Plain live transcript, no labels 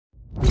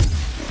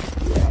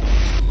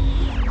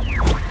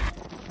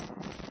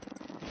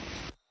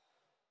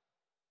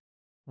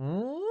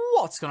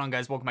What's going on,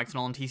 guys? Welcome back to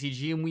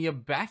NolanTCG, and we are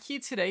back here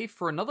today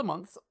for another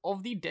month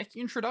of the deck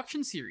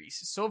introduction series.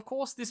 So, of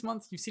course, this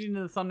month, you've seen it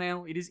in the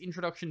thumbnail, it is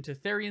Introduction to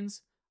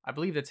Therions. I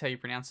believe that's how you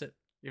pronounce it.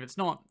 If it's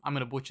not, I'm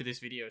going to butcher this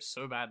video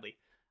so badly.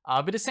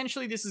 But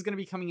essentially, this is going to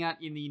be coming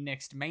out in the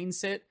next main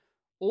set.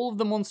 All of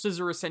the monsters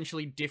are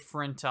essentially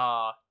different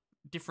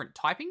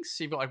typings.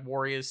 So you've got like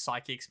warriors,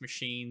 psychics,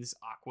 machines,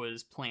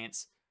 aquas,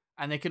 plants,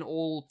 and they can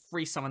all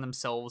free summon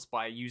themselves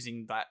by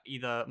using that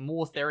either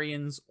more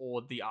Therions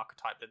or the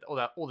archetype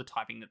or the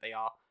typing that they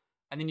are.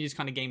 And then you just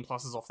kind of gain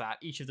pluses off that.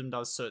 Each of them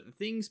does certain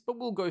things, but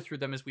we'll go through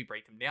them as we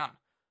break them down.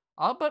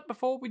 But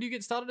before we do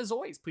get started, as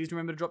always, please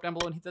remember to drop down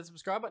below and hit that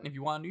subscribe button if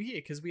you are new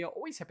here, because we are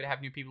always happy to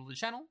have new people to the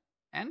channel.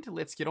 And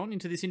let's get on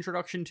into this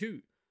introduction too.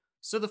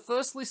 So the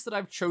first list that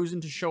I've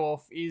chosen to show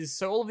off is,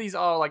 so all of these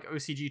are like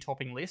OCG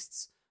topping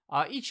lists.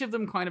 Each of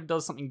them kind of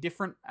does something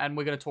different, and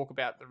we're going to talk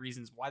about the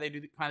reasons why they do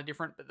it kind of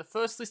different. But the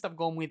first list I've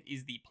gone with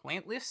is the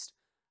plant list.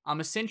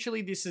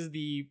 Essentially, this is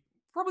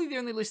probably the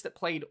only list that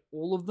played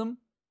all of them.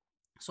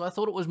 So I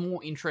thought it was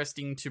more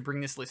interesting to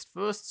bring this list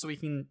first so we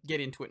can get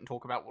into it and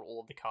talk about what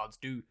all of the cards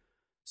do.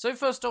 So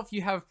first off,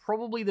 you have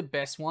probably the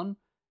best one.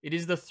 It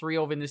is the 3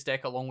 of in this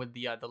deck along with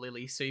the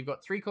Lily. So you've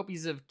got 3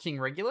 copies of King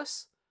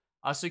Regulus.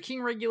 So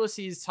King Regulus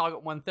is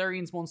target 1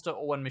 Therions monster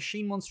or 1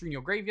 machine monster in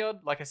your graveyard.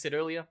 Like I said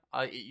earlier,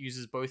 it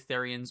uses both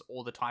Therions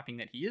or the typing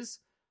that he is.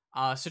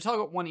 So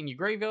target 1 in your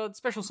graveyard,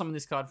 special summon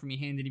this card from your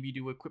hand, and if you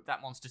do, equip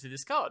that monster to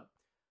this card.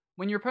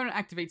 When your opponent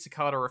activates a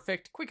card or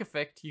effect, quick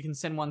effect, you can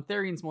send 1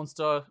 Therions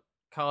monster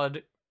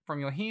card from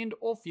your hand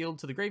or field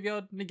to the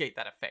graveyard, negate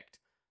that effect.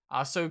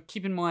 So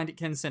keep in mind, it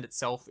can send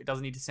itself. It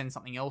doesn't need to send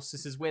something else.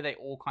 This is where they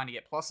all kind of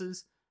get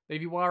pluses. But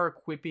if you are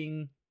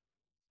equipping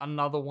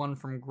another one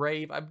from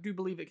grave, I do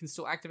believe it can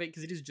still activate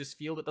because it is just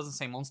field. It doesn't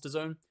say monster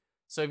zone.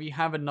 So if you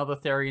have another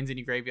Therions in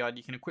your graveyard,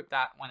 you can equip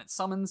that when it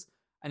summons,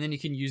 and then you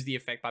can use the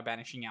effect by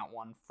banishing out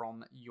one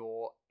from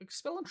your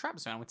spell and trap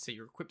zone. I would say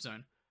your equip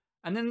zone.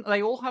 And then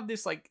they all have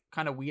this like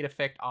kind of weird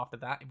effect after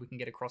that, if we can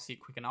get across here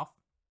quick enough.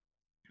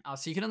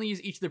 So you can only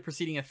use each of the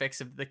preceding effects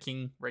of the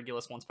King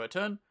Regulus once per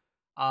turn.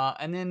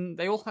 And then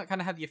they all kind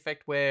of have the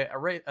effect where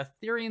a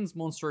Therions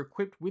monster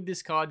equipped with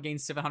this card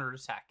gains 700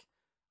 attack.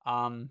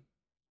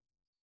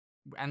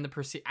 And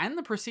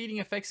the preceding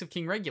effects of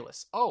King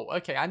Regulus. Oh,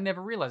 okay, I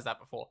never realized that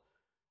before.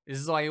 This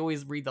is why I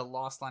always read the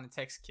last line of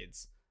text,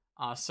 kids.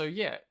 So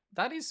yeah,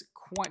 that is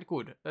quite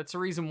good. That's the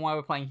reason why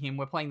we're playing him.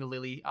 We're playing the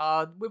Lily.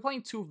 We're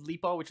playing 2 of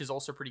Leaper, which is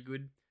also pretty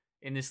good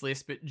in this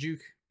list, but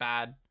Duke,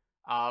 bad.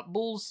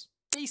 Bulls,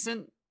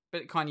 decent,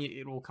 but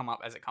it will come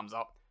up as it comes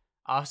up.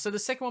 So the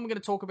second one we're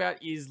going to talk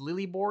about is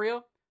Lily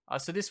Borea.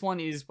 So this one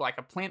is like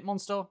a plant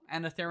monster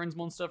and a Therions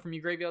monster from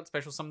your graveyard.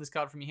 Special summon this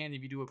card from your hand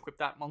if you do equip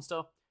that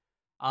monster.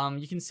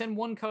 You can send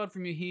 1 card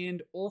from your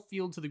hand or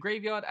field to the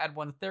graveyard, add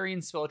 1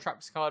 Therion spell or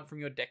traps card from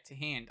your deck to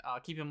hand.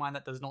 Keep in mind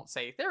that does not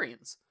say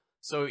Therions.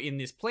 So in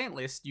this plant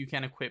list, you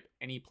can equip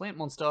any plant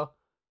monster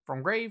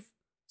from grave,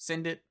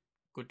 send it,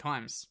 good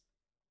times.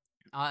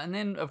 And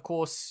then, of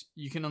course,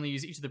 you can only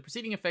use each of the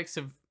preceding effects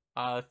of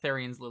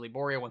Therions Lily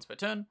Borea once per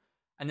turn,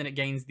 and then it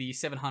gains the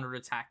 700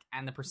 attack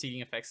and the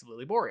preceding effects of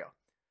Lily Borea.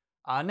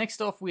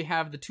 Next off, we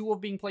have the 2 of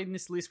being played in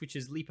this list, which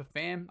is Leaper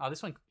Fam.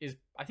 This one is,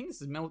 I think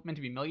this is meant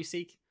to be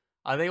Meluseek.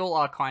 They all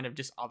are kind of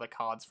just other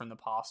cards from the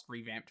past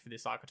revamped for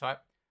this archetype.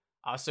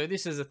 So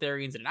this is a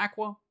Therions and an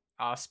Aqua.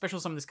 Special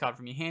summon this card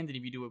from your hand, and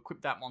if you do,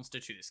 equip that monster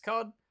to this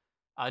card.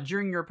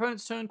 During your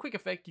opponent's turn, quick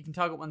effect, you can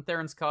target 1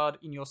 Therions card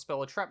in your spell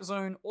or trap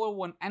zone, or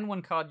 1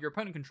 card your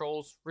opponent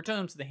controls, return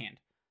them to the hand.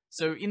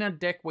 So in a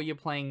deck where you're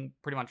playing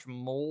pretty much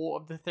more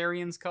of the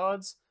Therions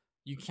cards,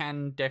 you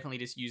can definitely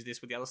just use this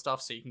with the other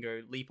stuff. So you can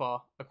go Leaper,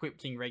 equip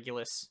King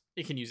Regulus.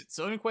 It can use its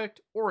own effect,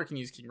 or it can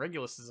use King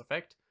Regulus's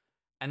effect.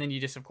 And then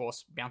you just, of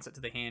course, bounce it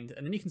to the hand,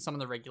 and then you can summon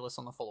the Regulus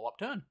on the follow-up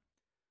turn.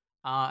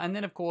 And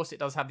then, of course, it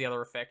does have the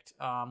other effect,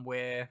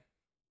 where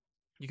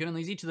you can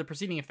only use each of the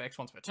preceding effects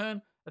once per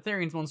turn. A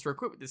Therions monster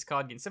equipped with this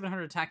card gains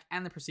 700 attack,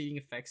 and the preceding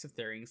effects of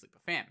Therions Leaper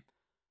Fam.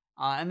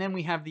 And then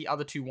we have the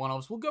other 2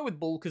 one-ofs. We'll go with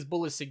Bull, because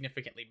Bull is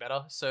significantly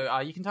better. So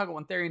you can target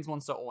 1 Therions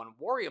monster or 1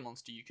 warrior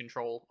monster you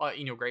control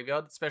in your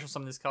graveyard. Special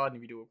summon this card,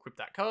 and if you do, equip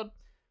that card.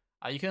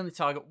 You can only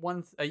target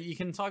 1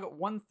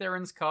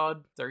 Therions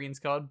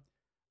card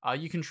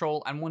you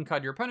control, and 1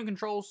 card your opponent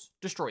controls,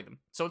 destroy them.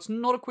 So it's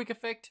not a quick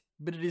effect,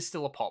 but it is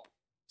still a pop.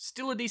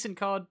 Still a decent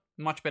card,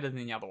 much better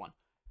than the other one.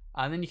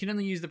 And then you can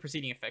only use the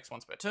preceding effects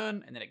once per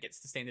turn, and then it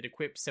gets the standard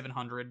equip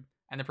 700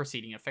 and the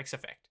preceding effects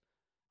effect.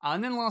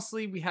 And then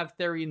lastly, we have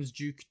Therions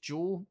Duke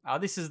Jewel.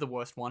 This is the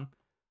worst one.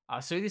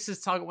 So this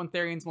is target 1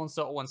 Therions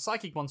monster or 1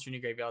 psychic monster in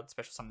your graveyard,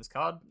 special summon this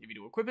card. If you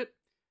do, equip it.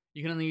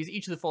 You can only use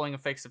each of the following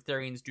effects of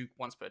Therions Duke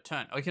once per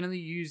turn. Or you can only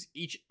use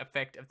each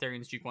effect of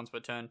Therions Duke once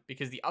per turn,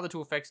 because the other 2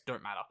 effects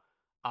don't matter.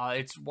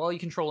 It's while you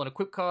control an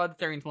equip card,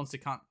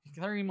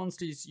 Therion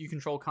monsters you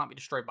control can't be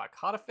destroyed by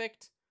card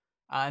effect.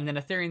 And then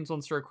a Therions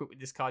monster equipped with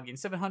this card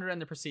gains 700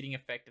 and the preceding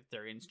effect of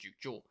Therions Duke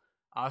Jewel.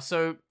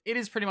 So it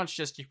is pretty much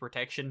just your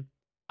protection.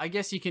 I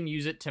guess you can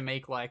use it to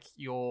make like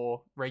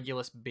your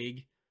Regulus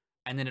big,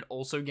 and then it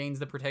also gains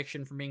the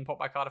protection from being popped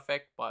by card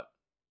effect, but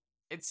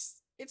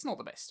it's not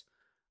the best.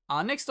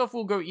 Next off,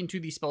 we'll go into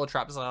the Spell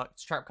Trap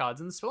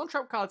cards, and the Spell and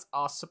Trap cards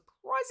are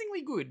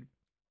surprisingly good,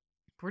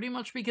 pretty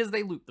much because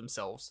they loop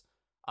themselves.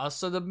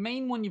 So the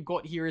main one you've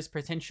got here is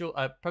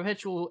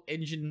Perpetual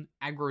Engine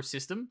Aggro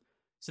System.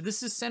 So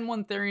this is send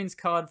one Therions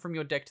card from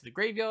your deck to the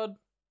graveyard.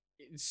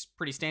 It's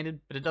pretty standard,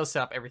 but it does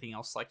set up everything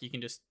else. Like, you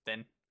can just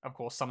then, of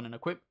course, summon and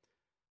equip.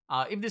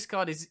 If this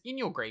card is in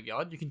your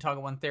graveyard, you can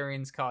target one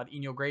Therions card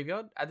in your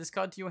graveyard, add this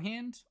card to your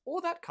hand,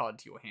 or that card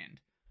to your hand,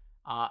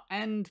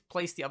 and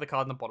place the other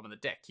card in the bottom of the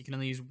deck. You can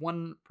only use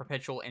one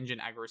Perpetual Engine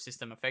Aggro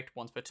System effect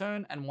once per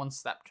turn, and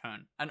once that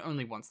turn, and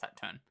only once that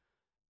turn.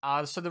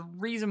 So the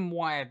reason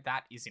why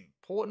that is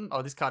important,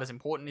 or this card is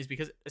important, is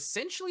because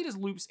essentially it just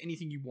loops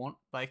anything you want.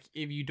 Like,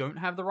 if you don't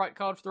have the right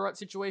card for the right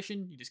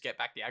situation, you just get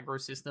back the aggro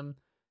system.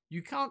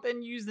 You can't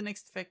then use the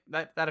next effect,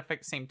 that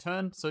effect the same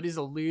turn, so it is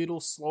a little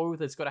slow.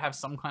 That's got to have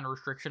some kind of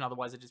restriction,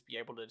 otherwise it'd just be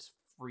able to just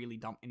freely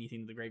dump anything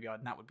to the graveyard,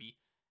 and that would be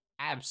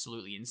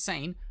absolutely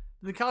insane.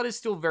 The card is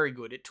still very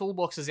good. It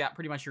toolboxes out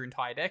pretty much your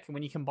entire deck, and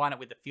when you combine it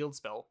with the field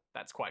spell,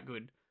 that's quite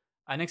good.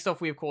 Next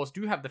off, we of course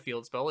do have the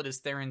field spell. It is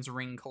Therions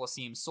Ring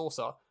Colosseum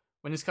Saucer.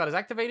 When this card is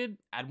activated,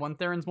 add one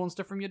Therions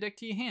monster from your deck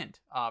to your hand.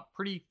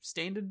 Pretty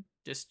standard,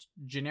 just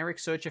generic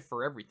searcher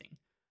for everything.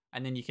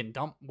 And then you can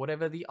dump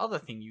whatever the other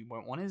thing you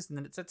won't want is, and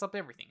then it sets up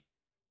everything.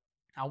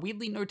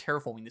 Weirdly, no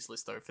terraforming this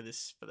list though for the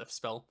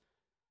spell.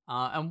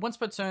 And once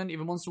per turn, if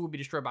a monster will be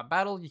destroyed by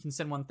battle, you can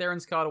send one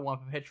Therions card or one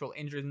Perpetual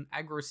Engine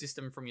Aggro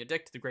System from your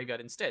deck to the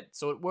graveyard instead.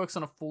 So it works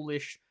on a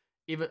foolish,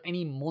 if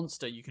any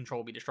monster you control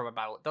will be destroyed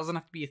by battle. It doesn't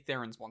have to be a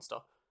Therions monster,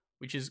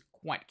 which is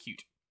quite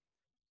cute.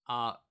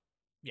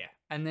 Yeah,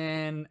 and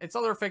then its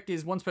other effect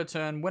is once per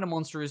turn, when a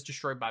monster is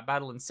destroyed by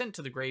battle and sent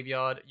to the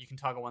graveyard, you can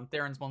target one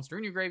Therions monster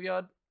in your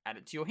graveyard, add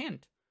it to your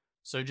hand.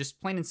 So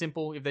just plain and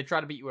simple, if they try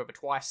to beat you over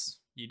twice,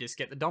 you just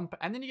get the dump,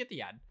 and then you get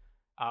the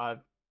add,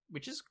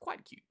 which is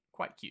quite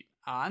cute,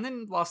 and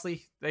then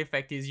lastly, the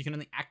effect is you can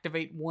only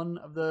activate one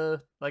of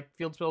the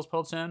field spells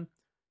per turn.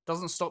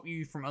 Doesn't stop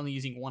you from only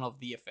using one of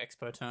the effects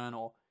per turn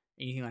or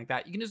anything like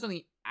that. You can just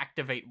only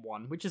activate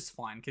one, which is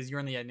fine, because you're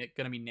only going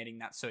to be netting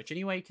that search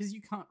anyway, because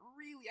you can't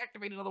really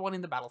activate another one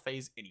in the battle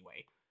phase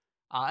anyway.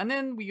 And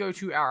then we go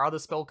to our other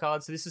spell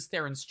card. So this is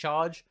Therions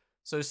Charge.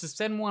 So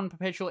send one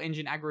Perpetual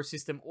Engine Aggro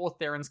System or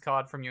Therions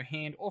card from your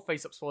hand or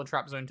face-up Spell and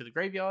Trap Zone to the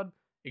graveyard,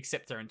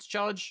 except Therions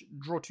Charge,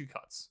 draw 2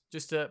 cards.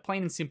 Just a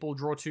plain and simple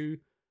draw 2.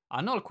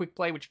 Not a quick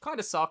play, which kind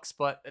of sucks,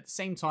 but at the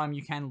same time,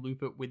 you can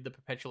loop it with the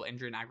Perpetual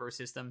Engine Aggro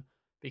System,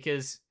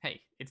 because,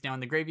 hey, it's now in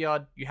the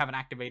graveyard, you haven't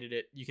activated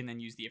it, you can then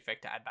use the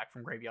effect to add back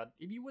from graveyard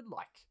if you would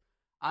like.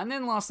 And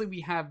then lastly,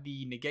 we have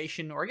the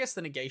negation, or I guess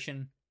the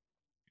negation,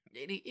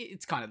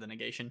 it's kind of the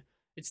negation.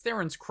 It's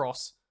Therions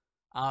Cross.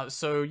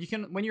 So you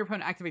can, when your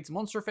opponent activates a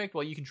monster effect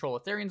while you control a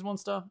Therions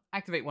monster,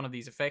 activate one of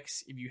these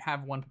effects. If you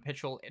have one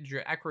Perpetual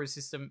Engine Aggro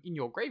System in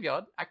your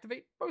graveyard,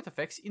 activate both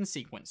effects in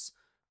sequence.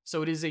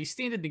 So it is a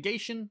standard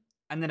negation,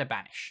 and then a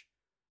banish.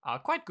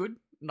 Quite good,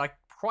 like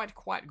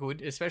quite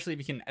good, especially if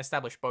you can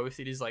establish both.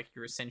 It is like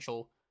your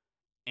essential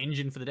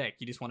engine for the deck.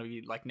 You just want to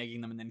be like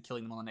negging them and then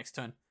killing them on the next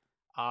turn.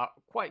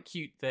 Quite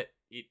cute that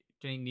it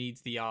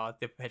needs the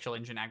Perpetual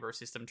Engine Aggro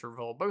System to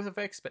revolve both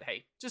effects, but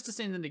hey, just a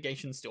standard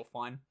negation is still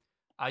fine.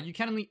 You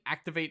can only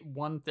activate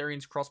one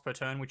Therions Cross per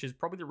turn, which is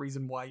probably the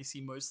reason why you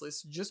see most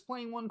lists just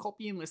playing one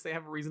copy unless they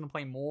have a reason to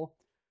play more,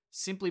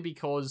 simply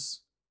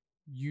because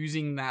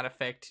using that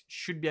effect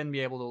should then be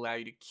able to allow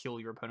you to kill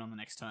your opponent on the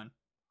next turn,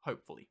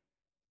 hopefully.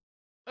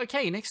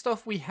 Okay, next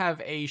off we have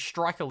a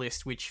striker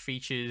list which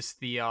features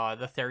the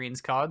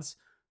Therions cards.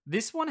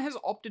 This one has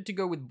opted to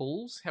go with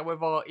Bulls.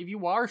 However, if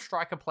you are a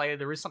striker player,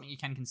 there is something you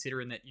can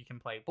consider in that you can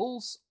play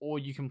Bulls or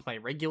you can play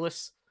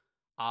Regulus.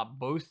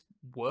 Both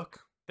work.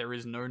 There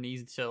is no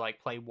need to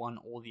play one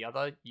or the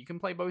other. You can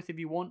play both if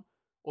you want,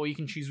 or you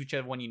can choose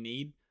whichever one you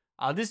need.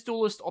 This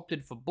duelist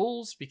opted for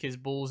Bulls because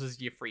Bulls is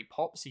your free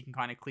pop, so you can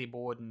kind of clear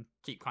board and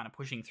keep kind of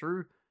pushing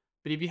through.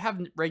 But if you have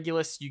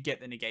Regulus, you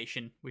get the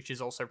negation, which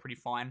is also pretty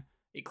fine.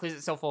 It clears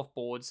itself off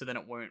board, so then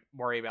it won't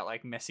worry about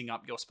messing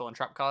up your spell and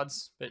trap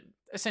cards. But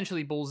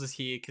essentially, Bulls is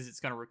here because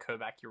it's going to recur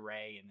back your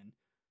Ray, and then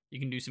you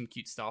can do some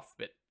cute stuff.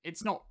 But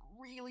it's not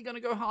really going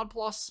to go hard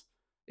plus.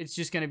 It's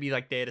just going to be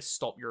there to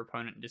stop your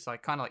opponent and just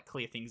kind of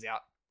clear things out.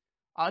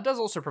 It does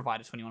also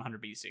provide a 2100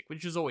 B stick,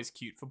 which is always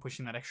cute for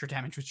pushing that extra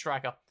damage with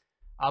Striker.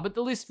 But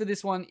the list for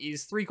this one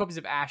is 3 copies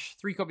of Ash,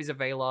 3 copies of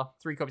Veiler,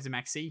 3 copies of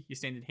Maxi, your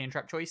standard hand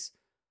trap choice.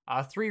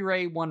 3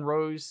 Ray, 1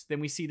 Rose. Then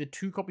we see the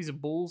 2 copies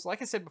of Bulls.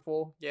 Like I said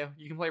before, yeah,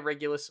 you can play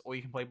Regulus or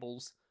you can play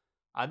Bulls.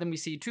 Then we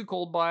see 2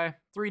 Cold Buy,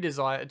 2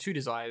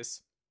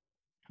 Desires,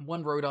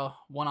 1 Rotor,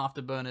 1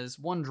 Afterburners,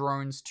 1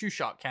 Drones, 2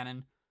 Shark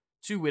Cannon,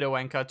 2 Widow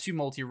Anchor, 2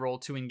 Multi-Roll,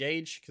 2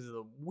 Engage, because of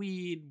the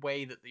weird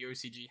way that the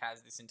OCG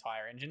has this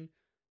entire engine.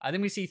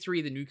 Then we see 3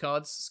 of the new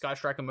cards, Sky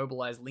Striker,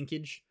 Mobilize,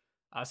 Linkage.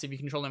 So if you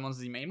control their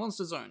monsters in your main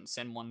monster zone,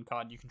 send 1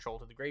 card you control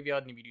to the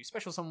graveyard, and if you do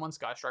special summon 1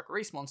 Sky Striker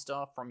Race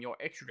monster from your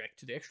extra deck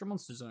to the extra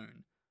monster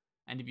zone.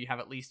 And if you have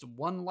at least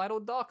 1 light or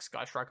dark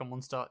Sky Striker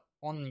monster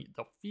on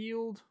the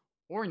field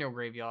or in your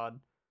graveyard,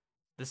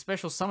 The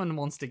special summon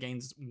monster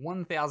gains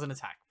 1000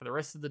 attack. For the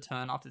rest of the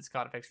turn, after this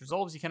card effect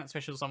resolves, you cannot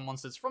special summon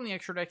monsters from the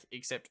extra deck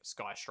except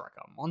Sky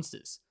Striker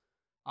monsters.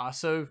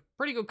 So,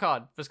 pretty good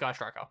card for Sky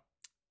Striker.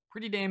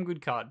 Pretty damn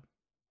good card.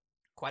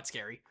 Quite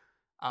scary.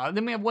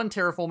 Then we have 1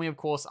 Terraforming, of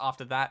course,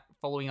 after that,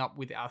 following up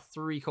with our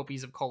 3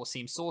 copies of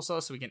Colosseum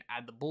Saucer, so we can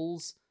add the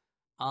bulls.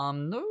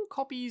 No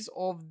copies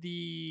of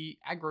the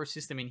aggro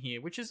system in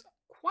here, which is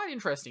quite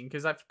interesting,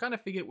 because I've kind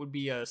of figured it would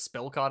be a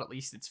spell card, at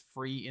least it's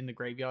free in the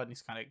graveyard, and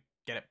just kind of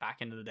get it back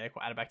into the deck,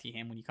 or add it back to your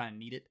hand when you kind of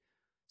need it.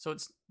 So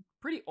it's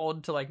pretty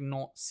odd to, like,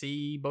 not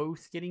see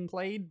both getting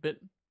played, but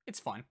it's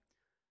fine.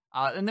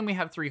 And then we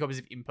have 3 copies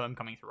of Imperm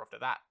coming through after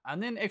that.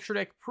 And then extra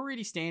deck,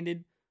 pretty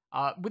standard,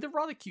 with a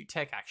rather cute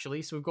tech,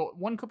 actually. So we've got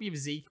 1 copy of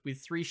Zeke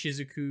with 3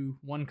 Shizuku,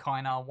 1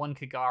 Kaina, 1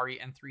 Kagari,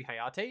 and 3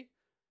 Hayate.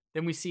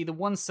 Then we see the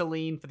 1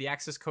 Celine for the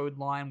access code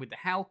line with the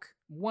Hulk,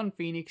 1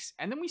 Phoenix,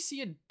 and then we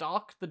see a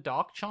the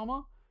Dark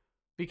Charmer,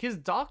 because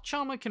Dark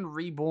Charmer can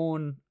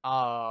reborn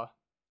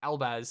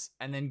Albaz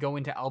and then go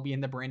into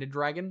Albion the Branded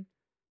Dragon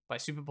by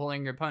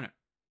superpulling your opponent,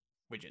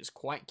 which is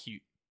quite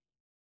cute.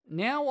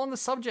 Now, on the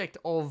subject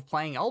of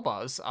playing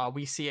Albaz,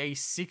 we see a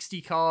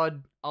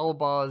 60-card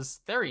Albaz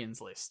Therions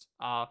list.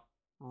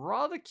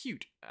 Rather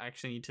cute. I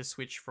actually need to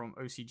switch from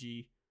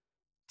TCG,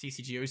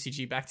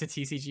 OCG back to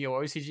TCG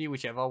or OCG,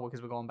 whichever,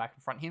 because we're going back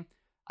and front here.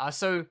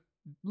 So,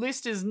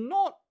 list is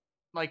not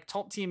like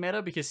top tier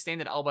meta because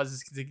standard Albaz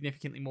is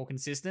significantly more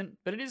consistent,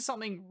 but it is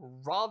something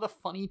rather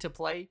funny to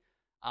play,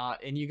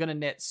 and you're going to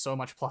net so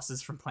much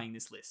pluses from playing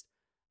this list.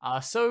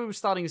 So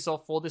starting us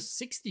off for the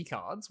 60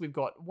 cards, we've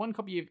got 1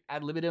 copy of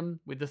Ad Libitum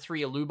with the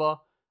 3 Aluba,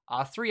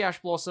 3 Ash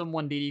Blossom,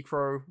 1 DD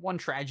Crow, 1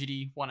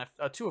 Tragedy,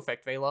 2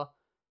 Effect Veiler,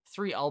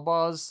 3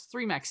 Albaz,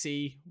 3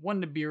 Maxi,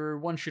 1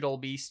 Nibiru, 1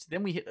 Shadol Beast.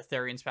 Then we hit the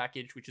Therions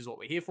package, which is what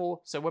we're here for.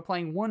 So we're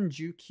playing 1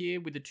 Duke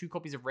here with the 2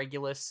 copies of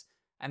Regulus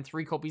and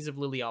 3 copies of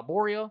Lily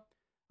Arborea,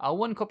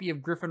 1 copy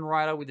of Griffin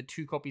Rider with the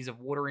 2 copies of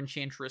Water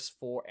Enchantress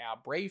for our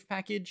Brave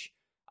package.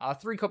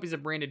 3 copies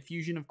of Branded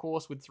Fusion, of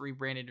course, with 3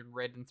 branded in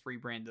red and 3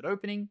 branded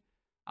opening.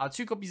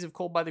 2 copies of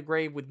Called by the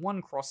Grave with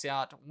 1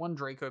 Crossout, 1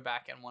 Draco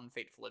back, and 1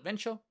 Fateful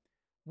Adventure.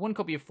 1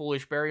 copy of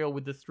Foolish Burial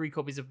with the 3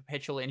 copies of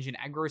Perpetual Engine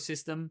Aggro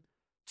System.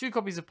 2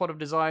 copies of Pot of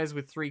Desires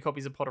with 3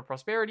 copies of Pot of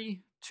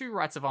Prosperity. 2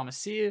 Rites of Armor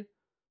Seer.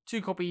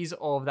 2 copies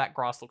of That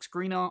Grass Looks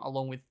Greener,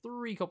 along with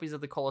 3 copies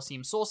of the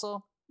Colosseum Saucer.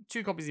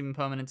 2 copies of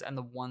Impermanence, and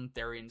the 1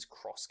 Therions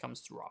Cross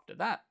comes through after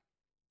that.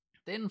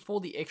 Then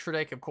for the extra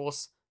deck, of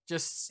course,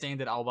 just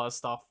standard Albaz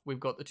stuff. We've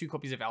got the 2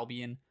 copies of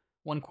Albion,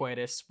 1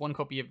 Quietus, 1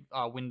 copy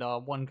of Winder,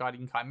 1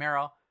 Guardian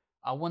Chimera,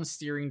 1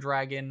 Steering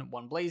Dragon,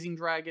 1 Blazing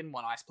Dragon,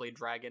 1 Iceblade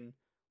Dragon,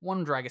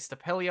 1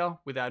 Dragostapelia,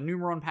 with our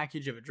Numeron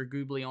package of a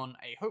Dragooblion,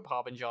 a Hope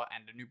Harbinger,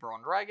 and a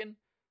Nuberon Dragon,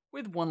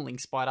 with 1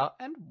 Link Spider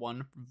and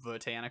 1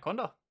 Verte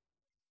Anaconda.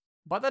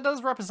 But that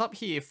does wrap us up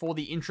here for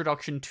the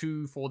introduction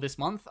to for this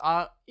month.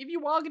 If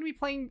you are going to be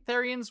playing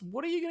Therions,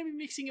 what are you going to be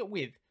mixing it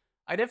with?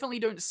 I definitely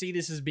don't see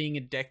this as being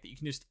a deck that you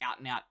can just out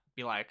and out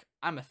be like,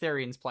 I'm a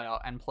Therions player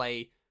and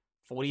play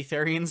 40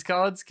 Therions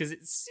cards, because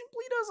it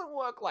simply doesn't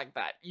work like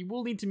that. You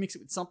will need to mix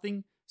it with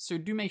something, so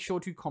do make sure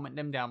to comment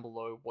them down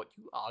below what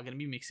you are going to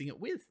be mixing it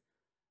with.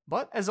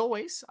 But as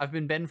always, I've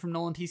been Ben from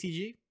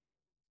NolanTCG,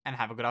 and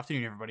have a good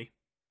afternoon, everybody.